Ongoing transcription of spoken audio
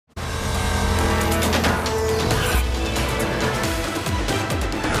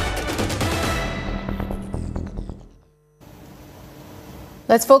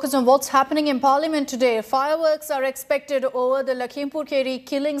Let's focus on what's happening in Parliament today. Fireworks are expected over the Lakhimpur Kheri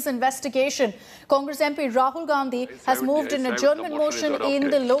killings investigation. Congress MP Rahul Gandhi has moved an adjournment motion in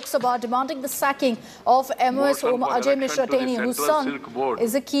the Lok Sabha demanding the sacking of MOS Home Ajay Mishra Teni, whose son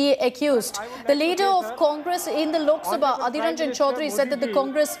is a key accused. The leader of Congress in the Lok Sabha, Adjourned Chaudhary, said that the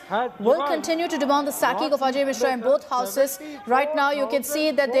Congress will continue to demand the sacking of Ajay Mishra in both houses. Right now, you can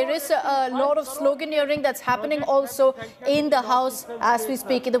see that there is a lot of sloganeering that's happening also in the House as we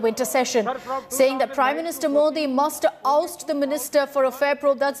speak in the winter session, saying that Prime Minister Modi must oust the minister for a fair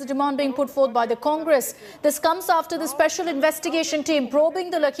probe. That's the demand being put forth by the Congress. This comes after the special investigation team probing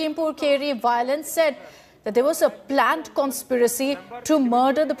the Lakhimpur Kheri violence said that there was a planned conspiracy to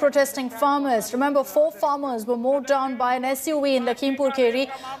murder the protesting farmers. Remember, 4 farmers were mowed down by an SUV in Lakhimpur Kheri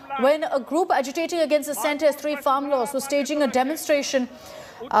when a group agitating against the centre's 3 farm laws was staging a demonstration.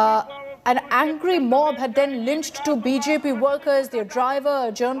 An angry mob had then lynched 2 BJP workers. Their driver,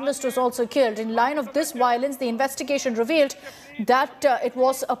 a journalist, was also killed. In line of this violence, the investigation revealed that it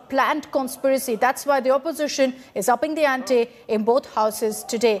was a planned conspiracy. That's why the opposition is upping the ante in both houses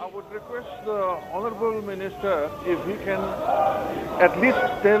today. I would request the Honourable Minister if he can at least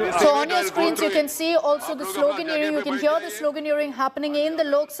tell... So on your screens you can see also the sloganeering. You can hear the sloganeering happening in the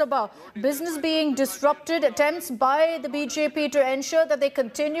Lok Sabha. Business being disrupted, attempts by the BJP to ensure that they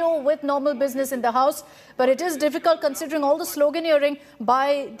continue with normal business in the House. But it is difficult considering all the sloganeering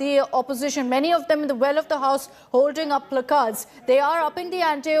by the opposition. Many of them in the well of the House holding up placards. They are upping the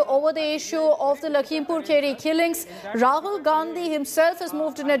ante over the issue of the Lakhimpur Kheri killings. Rahul Gandhi himself has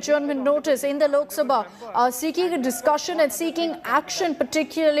moved an adjournment notice in the Lok Sabha, seeking a discussion and seeking action,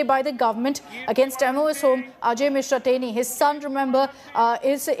 particularly by the government, against MOS Home Ajay Mishra Teni. His son, remember,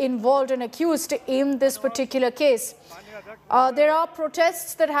 is involved and accused in this particular case. There are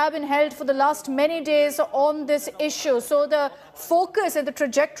protests that have been held for the last many days on this issue. So the focus and the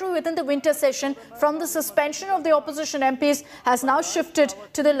trajectory within the winter session from the suspension of the opposition MPs has now shifted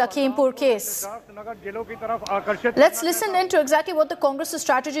to the Lakhimpur case. Let's listen into exactly what the Congress's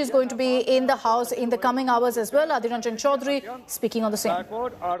strategy is going to be in the House in the coming hours as well. Adjourned Chaudhary speaking on the same.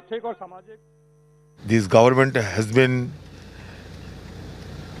 This government has been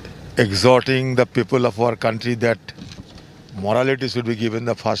exhorting the people of our country that morality should be given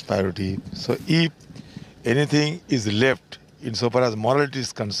the first priority. So if anything is left insofar as morality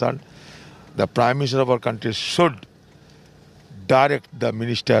is concerned, the Prime Minister of our country should direct the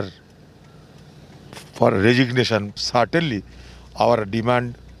minister for resignation. Certainly our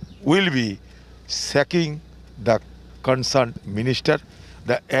demand will be sacking the concerned minister,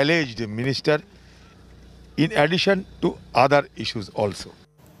 the alleged minister, in addition to other issues also.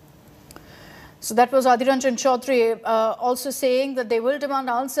 So that was Adjourned Chaudhary also saying that they will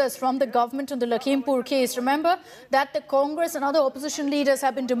demand answers from the government on the Lakhimpur case. Remember that the Congress and other opposition leaders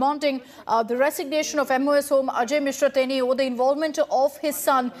have been demanding the resignation of MOS Home Ajay Mishra Teni over the involvement of his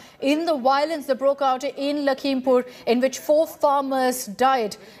son in the violence that broke out in Lakhimpur, in which 4 farmers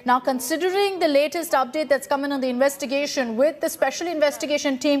died. Now, considering the latest update that's coming on the investigation, with the special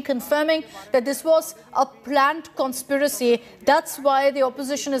investigation team confirming that this was a planned conspiracy, that's why the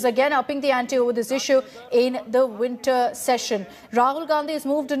opposition is again upping the ante over this issue in the winter session. Rahul Gandhi has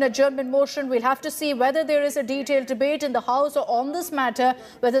moved an adjournment motion. We'll have to see whether there is a detailed debate in the House on this matter,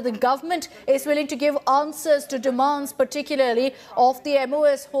 whether the government is willing to give answers to demands, particularly of the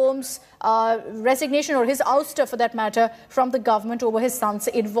MOS Home's resignation, or his ouster for that matter, from the government over his son's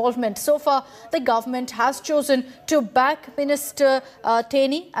involvement. So far, the government has chosen to back Minister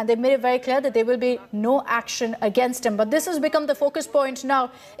Teni, and they made it very clear that there will be no action against him. But this has become the focus point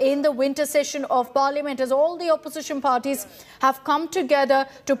now in the winter session of Parliament, as all the opposition parties have come together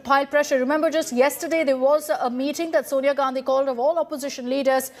to pile pressure. Remember, just yesterday there was a meeting that Sonia Gandhi called of all opposition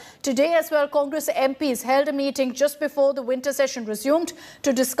leaders. Today as well, Congress MPs held a meeting just before the winter session resumed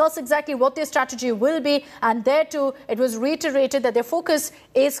to discuss exactly what their strategy will be, and there too it was reiterated that their focus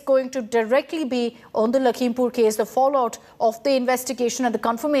is going to directly be on the Lakhimpur case, the fallout of the investigation and the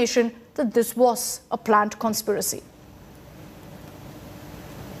confirmation that this was a planned conspiracy.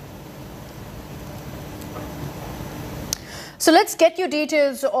 So let's get you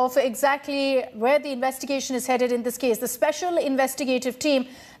details of exactly where the investigation is headed in this case. The special investigative team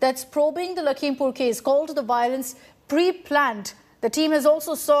that's probing the Lakhimpur case called the violence pre-planned. The team has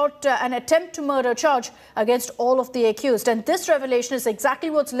also sought an attempt to murder charge against all of the accused. And this revelation is exactly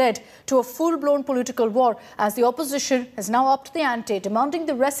what's led to a full-blown political war, as the opposition has now upped the ante, demanding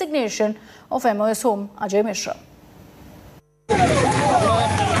the resignation of MOS Home Ajay Mishra.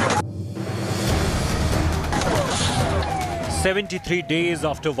 73 days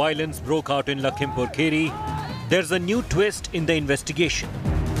after violence broke out in Lakhimpur Kheri, there's a new twist in the investigation.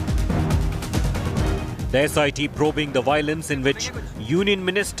 The SIT probing the violence in which Union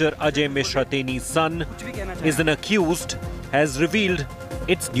Minister Ajay Mishra Teni's son is an accused has revealed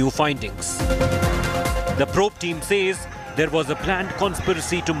its new findings. The probe team says there was a planned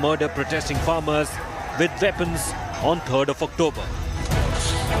conspiracy to murder protesting farmers with weapons on 3rd of October.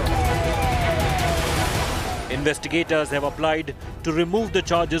 Investigators have applied to remove the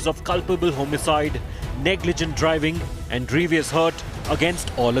charges of culpable homicide, negligent driving and grievous hurt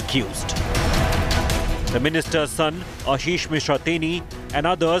against all accused. The minister's son, Ashish Mishra Teni, and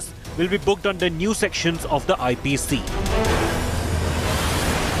others will be booked under new sections of the IPC.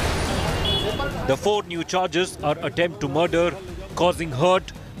 The 4 new charges are attempt to murder, causing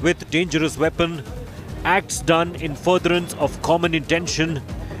hurt with dangerous weapon, acts done in furtherance of common intention,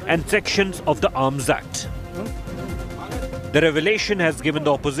 and sections of the Arms Act. The revelation has given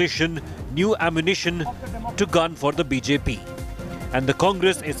the opposition new ammunition to gun for the BJP, and the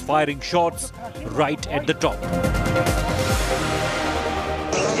Congress is firing shots right at the top.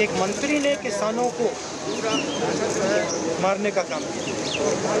 एक मंत्री ने किसानों को मारने का काम किया।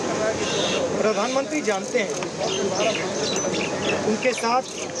 प्रधानमंत्री जानते हैं, उनके साथ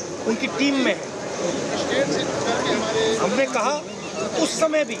उनकी टीम में है। हमने कहा उस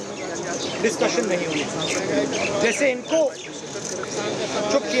समय भी डिस्कशन नहीं होनी। जैसे इनको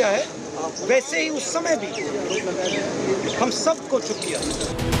चुप किया है, वैसे ही उस समय भी हम सबको चुप किया।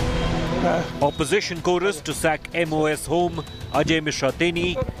 Opposition chorus to sack MOS Home Ajay Mishra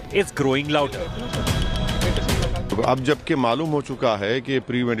Teni is growing louder. अब जबकि मालूम हो चुका है कि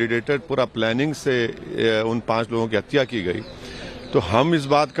प्रीमेडिटेटेड पूरा प्लानिंग से उन 5 लोगों की हत्या की गई, तो हम इस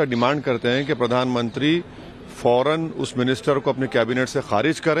बात का डिमांड करते हैं कि प्रधानमंत्री फौरन उस मिनिस्टर को अपने कैबिनेट से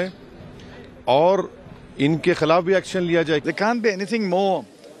खारिज करें और इनके खिलाफ भी एक्शन लिया जाए। There can't be anything more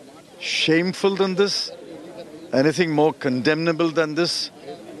shameful than this, anything more condemnable than this.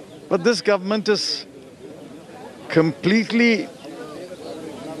 But this government is completely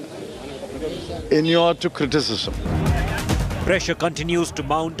inured to criticism. Pressure continues to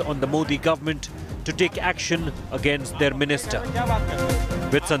mount on the Modi government to take action against their minister.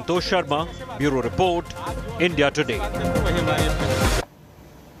 With Santosh Sharma, Bureau Report, India Today.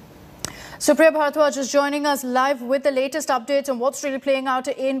 Supriya Bharadwaj is joining us live with the latest updates on what's really playing out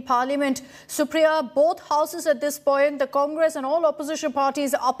in Parliament. Supriya, both houses at this point, the Congress and all opposition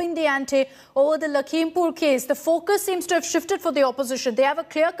parties are upping the ante over the Lakhimpur case. The focus seems to have shifted for the opposition. They have a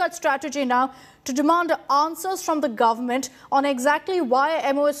clear-cut strategy now to demand answers from the government on exactly why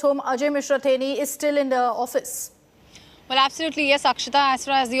MOS Home Ajay Mishra Teni is still in the office. Well, absolutely, yes, Akshita. As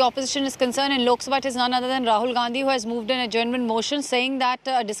far as the opposition is concerned, in Lok Sabha, it is none other than Rahul Gandhi who has moved an adjournment motion saying that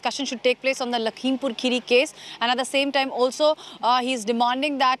a discussion should take place on the Lakhimpur Kheri case. And at the same time, also, he is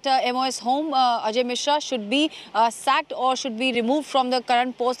demanding that MOS Home Ajay Mishra should be sacked or should be removed from the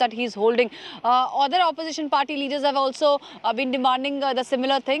current post that he is holding. Other opposition party leaders have also been demanding the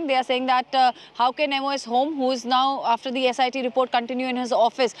similar thing. They are saying that how can MOS Home, who is now, after the SIT report, continue in his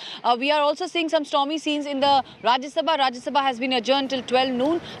office? We are also seeing some stormy scenes in the Rajya Sabha. Rajya Sabha has been adjourned till 12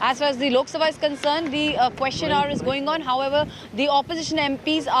 noon. As far as the Lok Sabha is concerned, the question hour is going on. However, the opposition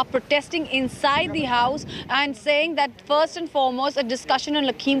MPs are protesting inside the house and saying that first and foremost, a discussion on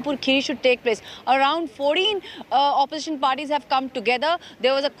Lakhimpur Kheri should take place. Around 14 opposition parties have come together.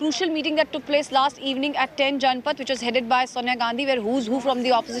 There was a crucial meeting that took place last evening at 10 Janpath, which was headed by Sonia Gandhi, where who's who from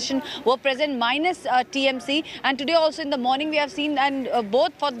the opposition were present, minus TMC. And today also in the morning we have seen, and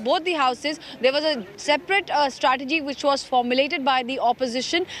for both the houses, there was a separate strategy which was formulated by the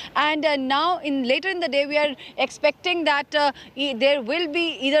opposition, and now later in the day we are expecting that there will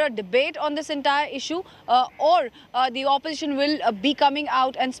be either a debate on this entire issue or the opposition will be coming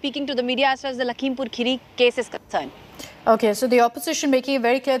out and speaking to the media as far as the Lakhimpur Kheri case is concerned. Okay, so the opposition making it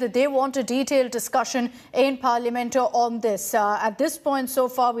very clear that they want a detailed discussion in Parliament on this. At this point so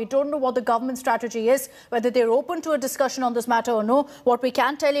far, we don't know what the government strategy is, whether they're open to a discussion on this matter or no. What we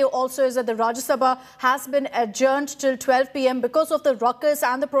can tell you also is that the Rajya Sabha has been adjourned till 12 p.m. because of the ruckus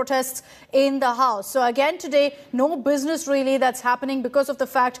and the protests in the House. So again today, no business really that's happening because of the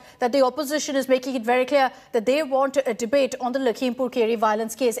fact that the opposition is making it very clear that they want a debate on the Lakhimpur Kheri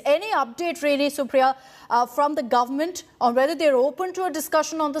violence case. Any update really, Supriya, from the government on whether they're open to a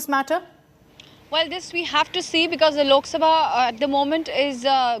discussion on this matter? Well, this we have to see because the Lok Sabha at the moment is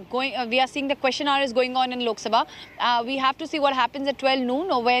going. We are seeing the question hour is going on in Lok Sabha. We have to see what happens at 12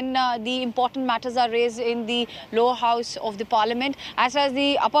 noon or when the important matters are raised in the lower house of the parliament. As far as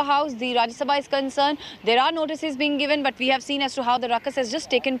the upper house, the Rajya Sabha is concerned, there are notices being given, but we have seen as to how the ruckus has just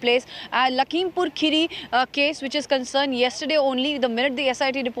taken place. Lakhimpur Kheri case, which is concerned yesterday only, the minute the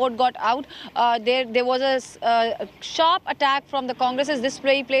SIT report got out, there was a sharp attack from the Congress. Is this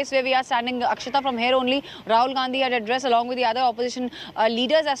very place where we are standing, Akshita? From here only, Rahul Gandhi had addressed along with the other opposition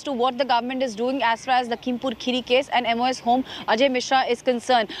leaders as to what the government is doing as far as the Lakhimpur Kheri case and MOS Home Ajay Mishra is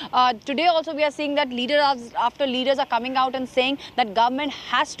concerned. Today also we are seeing that leaders after leaders are coming out and saying that government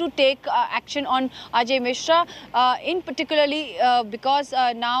has to take action on Ajay Mishra, in particularly because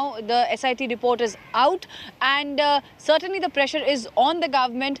now the SIT report is out and certainly the pressure is on the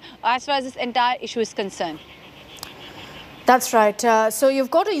government as far as this entire issue is concerned. That's right. So you've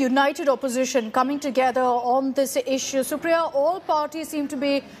got a united opposition coming together on this issue. Supriya, all parties seem to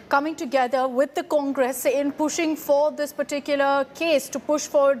be coming together with the Congress in pushing for this particular case, to push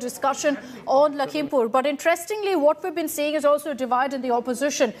for discussion on Lakhimpur. But interestingly, what we've been seeing is also a divide in the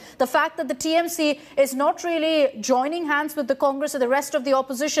opposition. The fact that the TMC is not really joining hands with the Congress and the rest of the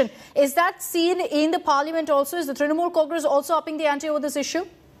opposition. Is that seen in the parliament also? Is the Trinamool Congress also upping the ante over this issue?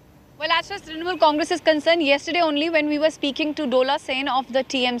 Well, as far as Trinamool Congress is concerned, yesterday only when we were speaking to Dola Sen of the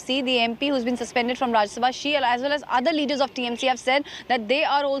TMC, the MP who's been suspended from Rajya Sabha, she as well as other leaders of TMC have said that they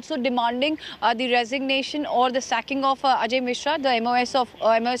are also demanding the resignation or the sacking of Ajay Mishra, the MOS of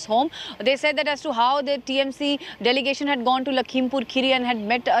MOS Home. They said that as to how the TMC delegation had gone to Lakhimpur Kheri and had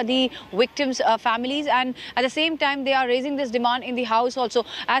met the victims' families, and at the same time they are raising this demand in the House also.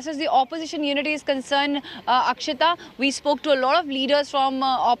 As far as the opposition unity is concerned, Akshita, we spoke to a lot of leaders from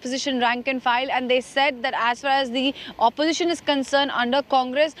opposition rank and file, and they said that as far as the opposition is concerned, under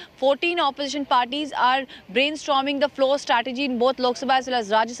Congress, 14 opposition parties are brainstorming the floor strategy in both Lok Sabha as well as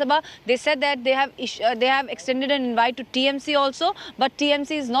Rajya Sabha. They said that they have extended an invite to TMC also, but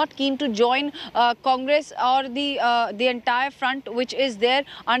TMC is not keen to join Congress or the entire front which is there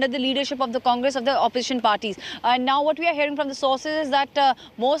under the leadership of the Congress of the opposition parties. Now what we are hearing from the sources is that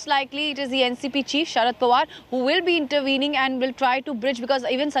most likely it is the NCP chief Sharad Pawar who will be intervening and will try to bridge, because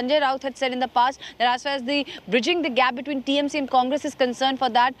even Sanjay Raut had said in the past that as far as the bridging the gap between TMC and Congress is concerned, for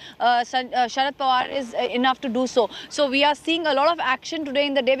that Sharad Pawar is enough to do so. So we are seeing a lot of action today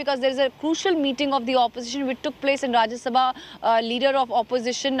in the day, because there is a crucial meeting of the opposition which took place in Rajya Sabha, leader of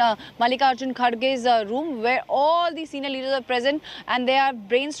opposition Mallikarjun Kharge's room, where all the senior leaders are present and they have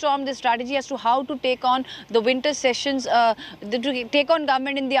brainstormed the strategy as to how to take on the winter sessions, to take on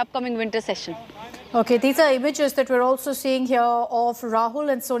government in the upcoming winter session. Okay, these are images that we're also seeing here of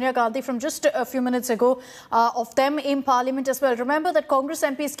Rahul and Sonia Gandhi from just a few minutes ago, of them in Parliament as well. Remember that Congress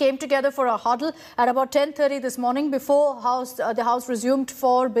MPs came together for a huddle at about 10:30 this morning before the House resumed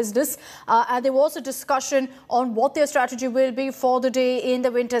for business. And there was a discussion on what their strategy will be for the day in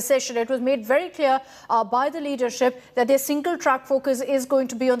the winter session. It was made very clear by the leadership that their single track focus is going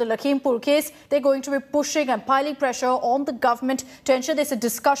to be on the Lakhimpur case. They're going to be pushing and piling pressure on the government to ensure there's a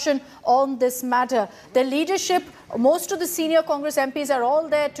discussion on this matter. The leadership, most of the senior Congress MPs are all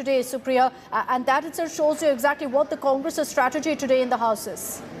there today, Supriya, and that itself shows you exactly what the Congress's strategy today in the House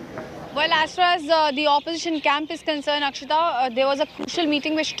is. Well, as far as the opposition camp is concerned, Akshita, there was a crucial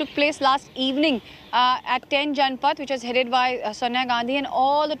meeting which took place last evening at 10 Janpath, which was headed by Sonia Gandhi, and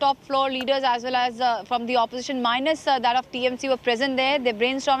all the top floor leaders as well as from the opposition minus that of TMC were present there. They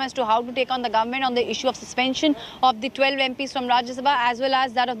brainstormed as to how to take on the government on the issue of suspension of the 12 MPs from Rajya Sabha, as well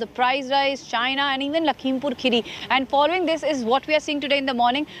as that of the price rise, China and even Lakhimpur Kheri. And following this is what we are seeing today in the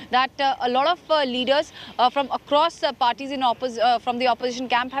morning, that a lot of leaders from across parties in from the opposition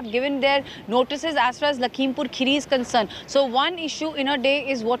camp have given their notices as far as Lakhimpur Kheri is concerned. So one issue in a day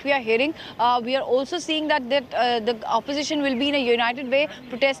is what we are hearing. We are also seeing that the opposition will be in a united way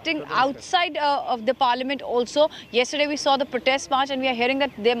protesting outside of the parliament also. Yesterday we saw the protest march, and we are hearing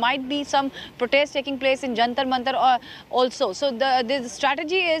that there might be some protests taking place in Jantar Mantar also. So the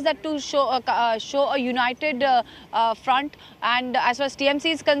strategy is that to show a united front, and as far as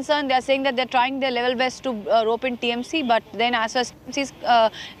TMC is concerned, they are saying that they are trying their level best to rope in TMC, but then as far as TMC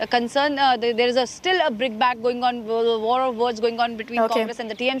is concerned, there is still a brickbat going on, war of words going on between Congress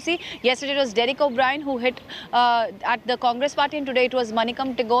and the TMC. Yesterday it was Derek O'Brien who hit at the Congress party, and today it was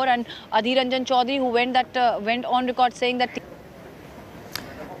Manikam Tagore and Adhir Ranjan Chaudhary who went on record saying that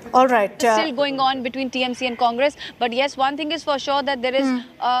All right. Still going on between TMC and Congress. But yes, one thing is for sure that there is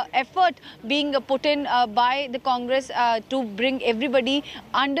effort being put in by the Congress to bring everybody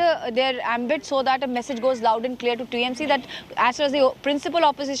under their ambit so that a message goes loud and clear to TMC that as far as the principal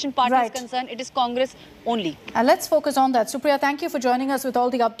opposition party is concerned, it is Congress only. And let's focus on that. Supriya, thank you for joining us with all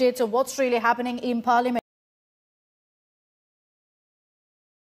the updates of what's really happening in Parliament.